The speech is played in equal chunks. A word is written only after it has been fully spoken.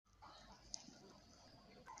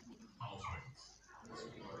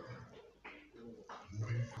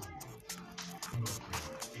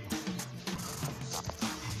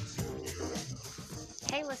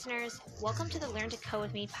Hey listeners, welcome to the Learn to Code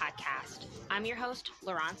with Me podcast. I'm your host,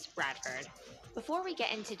 Laurence Bradford. Before we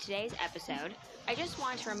get into today's episode, I just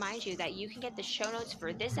want to remind you that you can get the show notes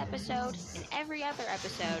for this episode and every other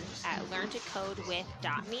episode at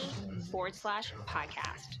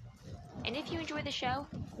learntocodewith.me/podcast. And if you enjoy the show,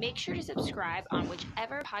 make sure to subscribe on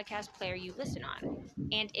whichever podcast player you listen on.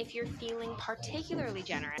 And if you're feeling particularly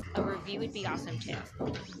generous, a review would be awesome too.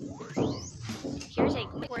 Here's a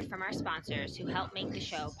quick word from our sponsors who help make the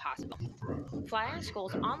show possible. Flatiron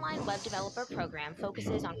School's online web developer program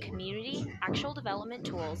focuses on community, actual development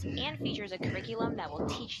tools, and features a curriculum that will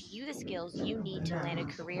teach you the skills you need to land a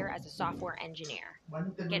career as a software engineer.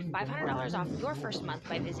 Get $500 off your first month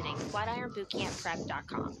by visiting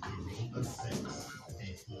flatironbootcampprep.com.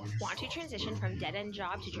 Want to transition from dead-end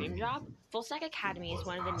job to dream job? Full Stack Academy is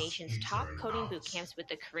one of the nation's top coding boot camps with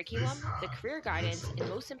the curriculum, the career guidance, and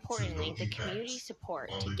most importantly, the community support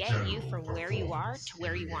to get you from where you are to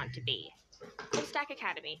where you want to be. Full Stack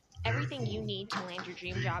Academy, everything you need to land your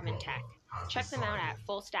dream job in tech. Check them out at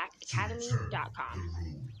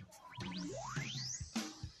fullstackacademy.com.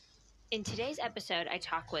 In today's episode, I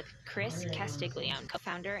talk with Chris Castiglione,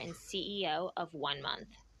 co-founder and CEO of 1 Month.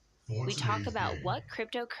 We talk about what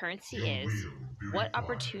cryptocurrency is, what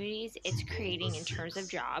opportunities it's creating in terms of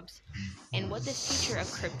jobs, and what the future of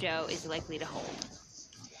crypto is likely to hold.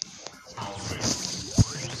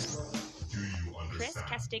 Chris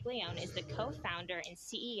Castiglione is the co-founder and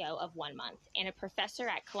CEO of 1 Month and a professor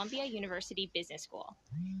at Columbia University Business School.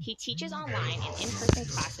 He teaches online and in-person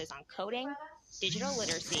classes on coding, digital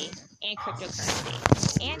literacy, and cryptocurrency,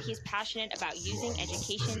 and he's passionate about using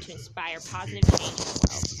education to inspire positive change in the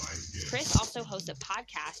world. Chris also hosts a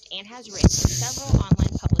podcast and has written several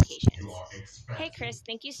online publications. Hey Chris,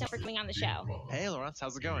 thank you so much for coming on the show. Hey Laurence,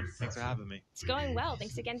 how's it going? Thanks for having me. It's going well.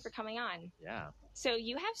 Thanks again for coming on. Yeah. So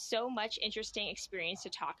you have so much interesting experience to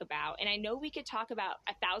talk about, and I know we could talk about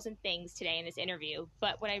 1,000 things today in this interview,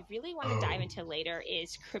 but what I really want to dive into later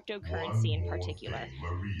is cryptocurrency in particular.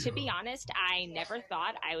 To be honest, I never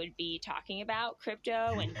thought I would be talking about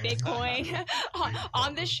crypto and Bitcoin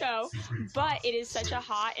on this show, but it is such a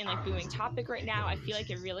hot and booming topic right now. I feel like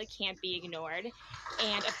it really can't be ignored.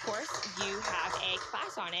 And of course, you have a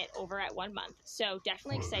class on it over at 1 Month. So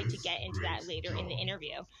definitely excited to get into that later in the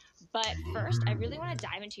interview. But first, I really want to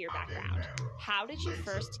dive into your background. How did you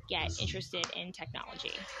first get interested in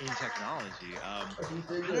technology? In technology?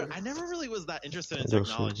 I never really was that interested in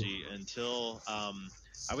technology until I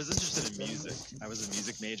was interested in music. I was a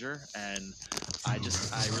music major, and I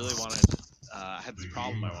really wanted, I had this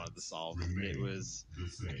problem I wanted to solve. It was,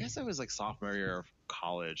 I guess I was like sophomore year of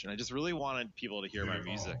college, and I just really wanted people to hear my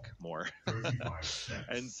music more.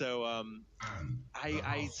 And so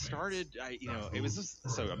I started, it was just,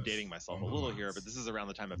 so I'm dating myself a little here, but this is around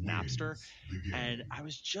the time of Napster, and I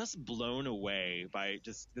was just blown away by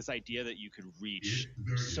just this idea that you could reach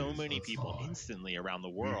so many people instantly around the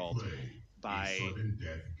world by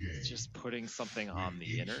just putting something on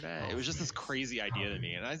the internet. It was just this crazy idea to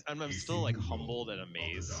me, and I'm still humbled and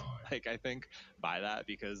amazed, I think, by that,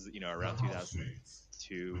 because around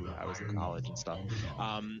 2002 I was in college and stuff.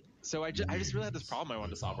 So I just really had this problem I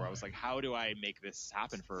wanted to solve, where I was like, how do I make this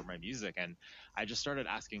happen for my music? And I just started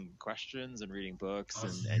asking questions and reading books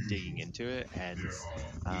and digging into it, and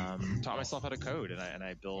taught myself how to code. And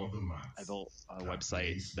I built a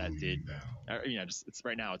website that did, it's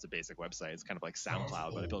right now it's a basic website. It's kind of like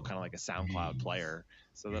SoundCloud, but I built kind of like a SoundCloud player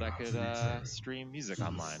so that I could stream music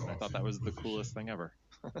online. And I thought that was the coolest thing ever.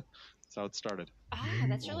 That's how it started.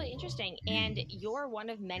 That's really interesting. And you're one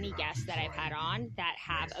of many guests that I've had on that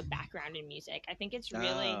have a background in music. I think it's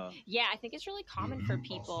really, I think it's really common for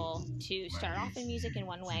people to start off in music in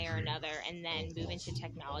one way or another and then move into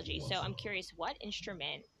technology. So I'm curious, what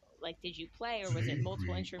instrument did you play, or was it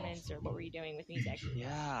multiple instruments, or what were you doing with music?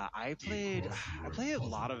 Yeah, I played a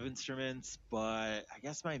lot of instruments, but I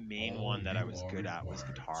guess my main one that I was good at was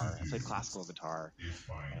guitar. I played classical guitar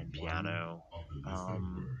and piano.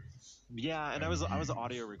 Yeah, and I was an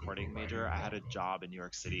audio recording major. I had a job in New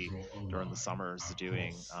York City during the summers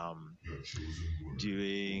doing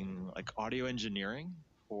audio engineering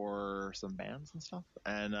for some bands and stuff,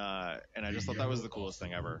 and I just thought that was the coolest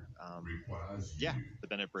thing ever. But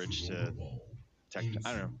then it bridged to tech.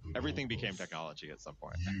 I don't know. Everything became technology at some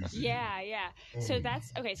point. Yeah. So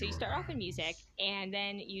that's okay. So you start off in music, and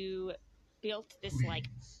then you built this like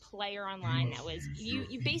player online that was you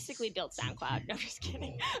basically built SoundCloud. No, just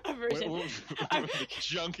kidding. A version. The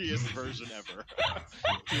junkiest version ever.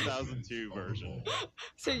 2002 version.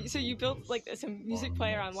 So you built like some music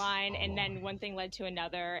player online, and then one thing led to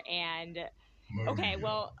another, and okay,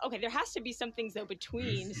 there has to be some things though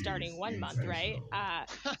between starting 1 month, right?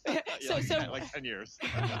 Like 10 years.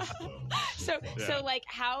 So like,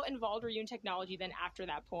 how involved were you in technology then after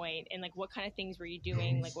that point, and like what kind of things were you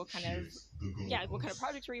doing? Like what kind of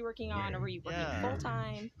projects were you working on, or were you working full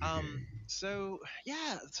time? So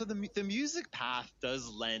the music path does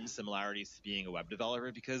lend similarities to being a web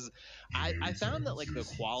developer, because I found that like the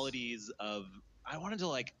qualities of, I wanted to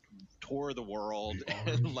like tour the world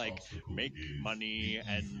and like make money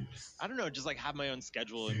and I don't know, just like have my own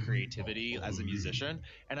schedule and creativity as a musician.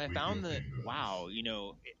 And I found that, wow,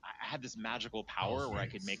 I had this magical power where I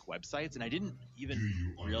could make websites, and I didn't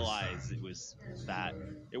even realize it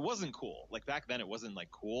wasn't cool. Like back then it wasn't like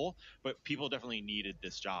cool, but people definitely needed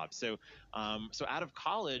this job. So out of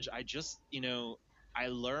college, I just, I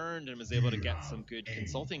learned and was able to get some good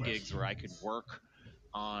consulting gigs where I could work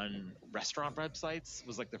on restaurant websites.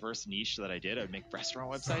 Was like the first niche that I did. I would make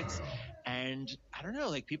restaurant websites, and I don't know,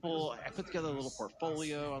 like I put together a little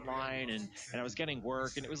portfolio online, and I was getting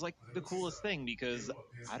work, and it was like the coolest thing, because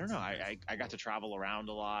I don't know, I got to travel around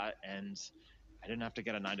a lot, and I didn't have to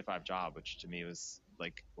get a 9-to-5 job, which to me was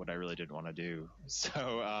like what I really didn't want to do.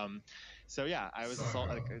 So yeah, I was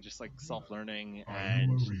just self-learning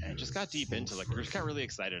and just got deep into just got really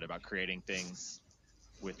excited about creating things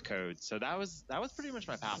with code. So that was pretty much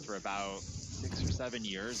my path for about 6 or 7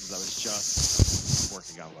 years, as I was just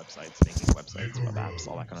working on websites, making websites, web apps,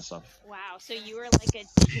 all that kind of stuff. Wow. So you were like a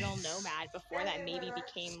digital nomad before that maybe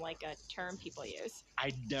became like a term people use.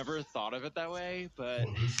 I never thought of it that way, but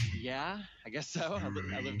yeah, I guess so.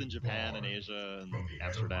 I lived in Japan and Asia and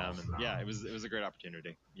Amsterdam, and yeah, it was a great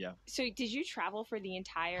opportunity. Yeah. So did you travel for the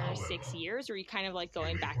entire 6 years, or were you kind of like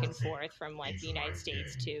going back and forth from like the United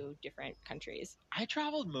States to different countries? I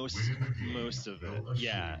traveled most of it.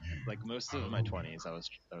 Yeah, like most of my 20s, I was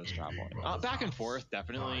traveling back and forth,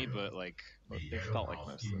 definitely, but like it felt like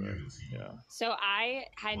most of it. Yeah. So I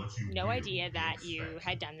had no idea that you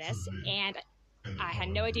had done this, and I had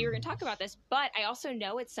no idea you were going to talk about this, but I also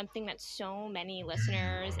know it's something that so many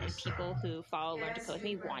listeners and people who follow Learn to Code with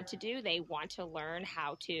Me want to do. They want to learn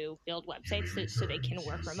how to build websites so they can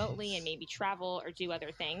work remotely and maybe travel or do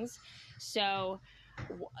other things. So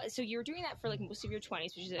you were doing that for like most of your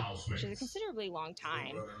 20s, which is a considerably long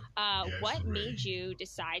time. What made you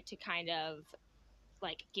decide to kind of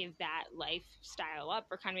like give that lifestyle up,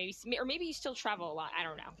 or kind of maybe you still travel a lot? I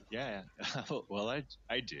don't know. Yeah. Well,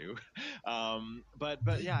 I do.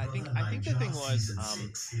 But yeah, I think the thing was,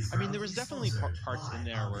 I mean, there was definitely parts in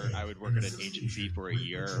there where I would work at an agency for a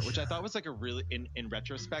year, which I thought was like a really, in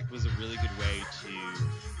retrospect, was a really good way to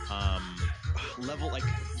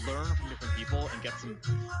learn from different people and get some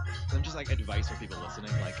just like advice for people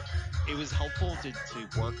listening. Like it was helpful to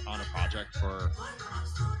work on a project for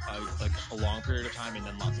a long period of time and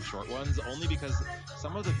then lots of short ones, only because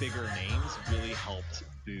some of the bigger names really helped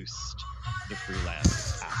boost the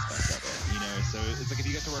freelance aspect of it, so it's like if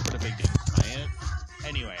you get to work with a big name client.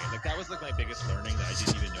 Anyway, like that was like my biggest learning that I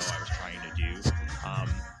didn't even know I was trying to do.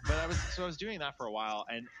 But I was doing that for a while,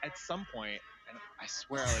 and at some point, and I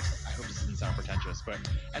swear, like, I hope this doesn't sound pretentious, but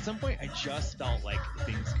at some point I just felt like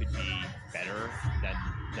things could be better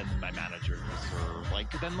than my managers, or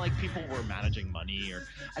then people were managing money, or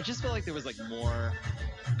I just felt like there was like more,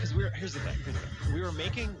 because here's the thing, we were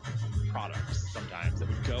making products sometimes that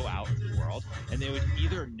would go out into the world and they would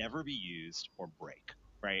either never be used or break,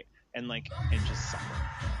 right? And just suffer.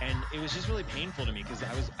 And it was just really painful to me, because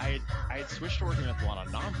I had switched to working with a lot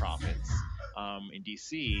of nonprofits in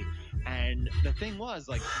DC, and the thing was,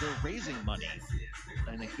 like, they're raising money,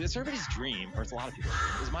 and like it's everybody's dream, or it's a lot of people's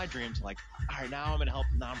dream. It was my dream to, like, all right, now I'm gonna help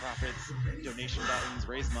nonprofits, donation buttons,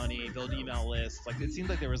 raise money, build email lists. Like, it seemed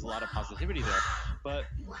like there was a lot of positivity there, but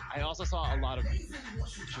I also saw a lot of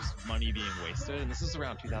just money being wasted, and this was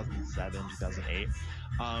around 2007, 2008.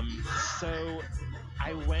 So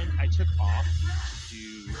I took off to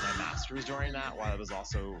do my master's during that while I was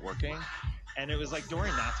also working. And it was like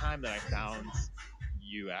during that time that I found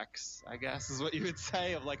UX, I guess is what you would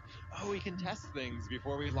say, of like, oh, we can test things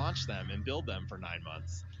before we launch them and build them for 9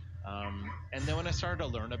 months. And then when I started to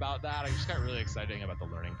learn about that, I just got really excited about the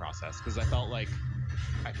learning process, because I feel like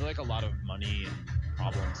a lot of money and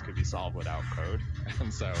problems could be solved without code.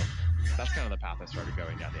 And so that's kind of the path I started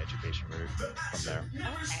going down, the education route from there.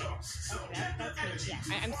 Okay, that's neat.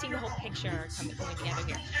 Yeah, I'm seeing the whole picture coming together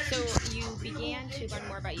here. So you began to learn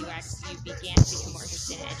more about UX. You began to become more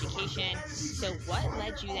interested in education. So what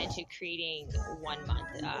led you then to creating 1 Month,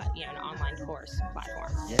 an online course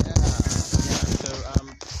platform?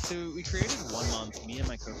 So we created 1 Month. Me and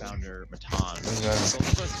my co-founder Matan, both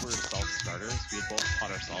of us were self-starters. We had both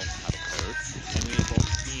taught ourselves how to code, and we had both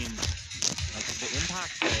seen like the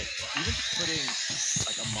impact that even just putting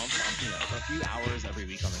like a month on, a few hours every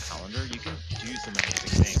week on the calendar, you can do some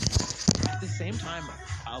amazing things. At the same time,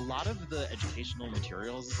 a lot of the educational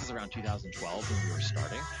materials, this is around 2012 when we were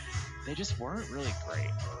starting, they just weren't really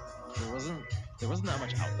great. There wasn't that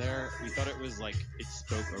much out there. We thought it was like it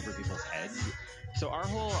spoke over people's heads. So our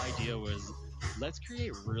whole idea was, let's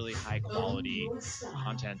create really high quality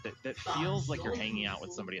content that feels like you're hanging out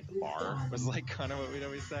with somebody at the bar, was like kind of what we'd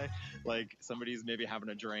always say. Like somebody's maybe having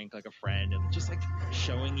a drink, like a friend, and just like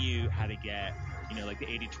showing you how to get, like the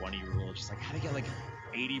 80-20 rule, just like how to get like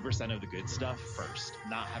 80% of the good stuff first,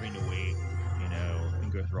 not having to wait,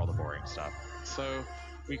 and go through all the boring stuff. So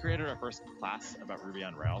we created our first class about Ruby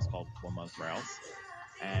on Rails called 1 Month Rails.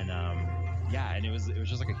 And and it was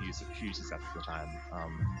just like a huge success at the time.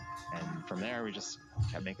 And from there, we just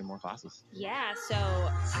kept making more classes. Yeah, so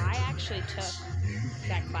I actually took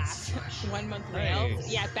that class, 1 Month Rails.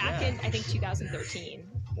 Nice. Yeah, back in, I think, 2013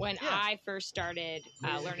 when I first started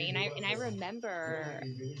learning. And I remember,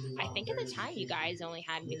 I think at the time you guys only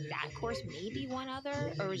had that course, maybe one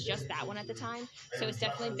other, or it was just that one at the time. So it's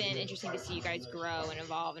definitely been interesting to see you guys grow and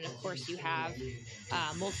evolve. And of course, you have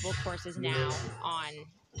multiple courses now on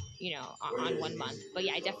 1 month. But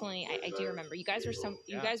yeah, I do remember you guys were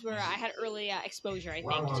I had early exposure, I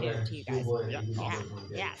think, to you guys.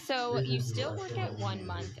 Yeah. So you still work at 1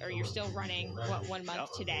 month, or you're still running 1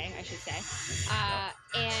 month today, I should say.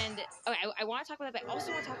 And I want to talk about that, but I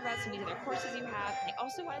also want to talk about some of these other courses you have. And I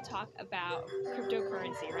also want to talk about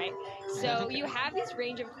cryptocurrency, right? So you have this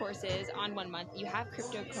range of courses on 1 month. You have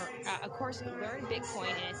a course, Learn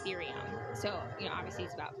Bitcoin and Ethereum. So obviously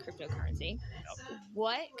it's about cryptocurrency.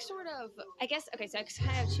 What sort of, I guess, okay, so I kind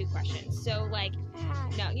of have two questions. So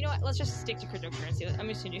no, you know what, let's just stick to cryptocurrency. I'm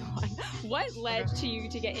just gonna do one. What led to you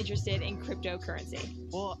to get interested in cryptocurrency?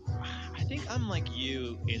 Well, I think I'm like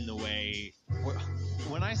you in the way,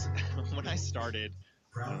 when I started,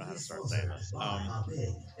 I don't know how to start saying this.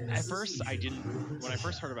 At first, when I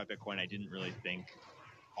first heard about Bitcoin, I didn't really think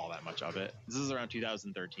all that much of it. This is around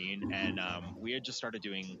 2013, and we had just started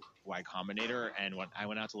doing Y Combinator, and when I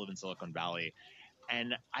went out to live in Silicon Valley,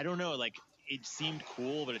 and I don't know, like it seemed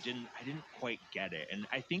cool, but I didn't quite get it. And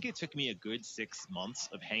I think it took me a good 6 months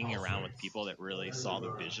of hanging around with people that really saw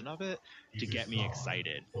the vision of it to get me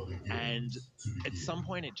excited. And at some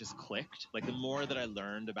point it just clicked. Like the more that I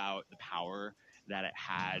learned about the power that it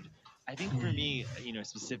had, I think for me,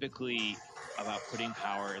 specifically about putting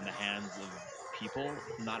power in the hands of people,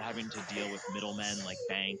 not having to deal with middlemen like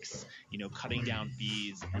banks, cutting down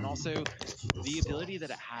fees, and also the ability that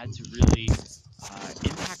it had to really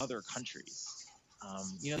impact other countries.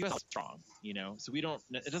 The U.S. is strong, so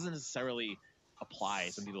it doesn't necessarily apply.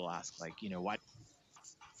 Some people ask, why?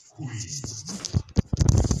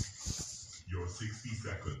 Your 60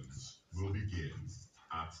 seconds will begin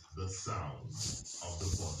at the sound of the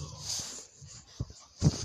buzzer.